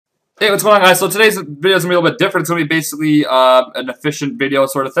Hey, what's going on, guys? So today's video is going to be a little bit different. It's going to be basically an efficient video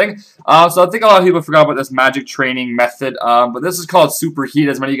sort of thing. So I think a lot of people forgot about this magic training method, but this is called Superheat,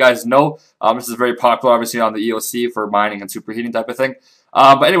 as many of you guys know. This is very popular, obviously, on the EOC for mining and superheating type of thing.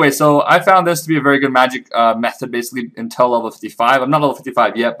 But anyway, so I found this to be a very good magic method, basically, until level 55. I'm not level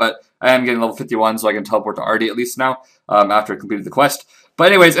 55 yet, but I am getting level 51, so I can teleport to RD at least now, after I completed the quest. But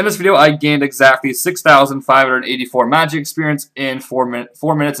anyways, in this video, I gained exactly 6,584 magic experience in 4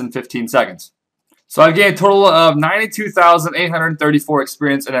 minutes and 15 seconds. So I've gained a total of 92,834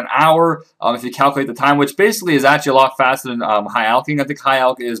 experience in an hour, if you calculate the time, which basically is actually a lot faster than high alking. I think high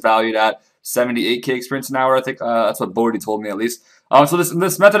alk is valued at 78k experience an hour. I think that's what Bodie told me at least. So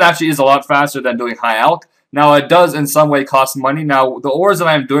this method actually is a lot faster than doing high alk. Now, it does in some way cost money. Now, the ores that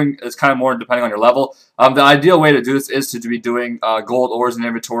I'm doing is kind of more depending on your level. The ideal way to do this is to be doing gold ores in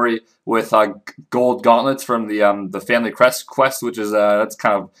inventory with gold gauntlets from the family quest, which is that's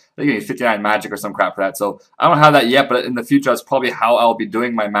kind of, I think you need 59 magic or some crap for that. So I don't have that yet, but in the future, that's probably how I'll be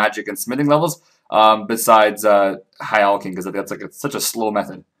doing my magic and smithing levels. Besides high alking, because that's like such a slow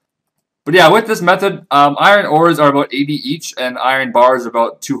method. But yeah, with this method, iron ores are about 80 each, and iron bars are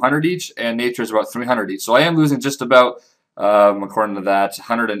about 200 each, and nature is about 300 each. So I am losing just about, according to that,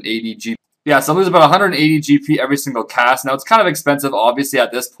 180 GP. Yeah, so I lose about 180 GP every single cast. Now, it's kind of expensive, obviously,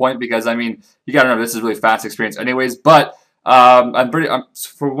 at this point, because, I mean, you gotta remember, this is really fast experience anyways, but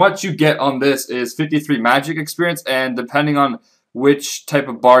for what you get on this is 53 magic experience, and depending on which type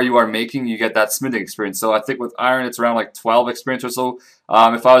of bar you are making, you get that smithing experience. So I think with iron, it's around like 12 experience or so.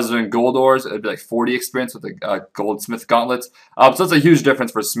 If I was doing gold ores, it'd be like 40 experience with the goldsmith gauntlets. So it's a huge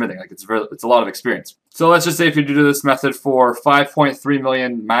difference for smithing. Like it's a lot of experience. So let's just say if you do this method for 5.3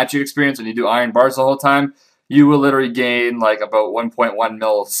 million magic experience and you do iron bars the whole time, you will literally gain like about 1.1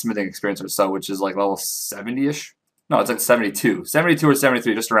 mil smithing experience or so, which is like level 70-ish. No, it's like 72. 72 or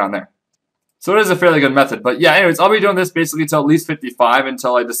 73, just around there. So it is a fairly good method. But yeah, anyways, I'll be doing this basically until at least 55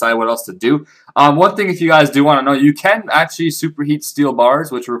 until I decide what else to do. One thing, if you guys do want to know, you can actually superheat steel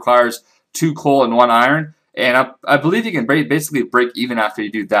bars, which requires 2 coal and 1 iron. And I believe you can basically break even after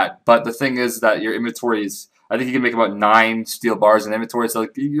you do that. But the thing is that your inventory is, I think you can make about 9 steel bars in inventory. So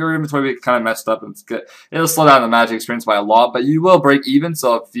like, your inventory will be kind of messed up. And it'll slow down the magic experience by a lot. But you will break even.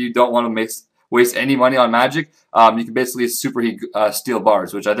 So if you don't want to waste any money on magic, you can basically superheat steel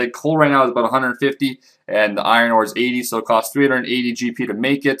bars, which I think coal right now is about 150, and the iron ore is 80, so it costs 380 GP to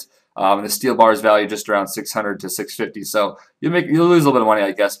make it. And the steel bar is valued just around 600 to 650, so you'll lose a little bit of money,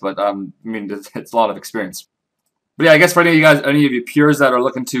 I guess, but I mean, it's a lot of experience. But yeah, I guess for any of you guys, any of you peers that are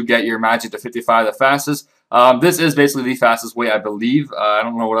looking to get your magic to 55 the fastest, this is basically the fastest way, I believe. I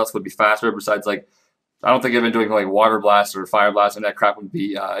don't know what else would be faster besides, like, I don't think I've been doing like water blast or fire blast, and that crap would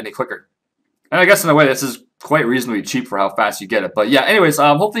be any quicker. And I guess in a way, this is quite reasonably cheap for how fast you get it. But yeah, anyways,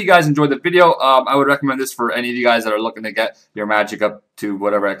 hopefully you guys enjoyed the video. I would recommend this for any of you guys that are looking to get your magic up to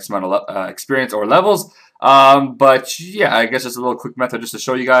whatever X amount of experience or levels. But yeah, I guess just a little quick method just to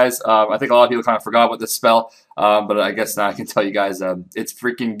show you guys. I think a lot of people kind of forgot about this spell, but I guess now I can tell you guys it's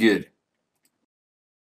freaking good.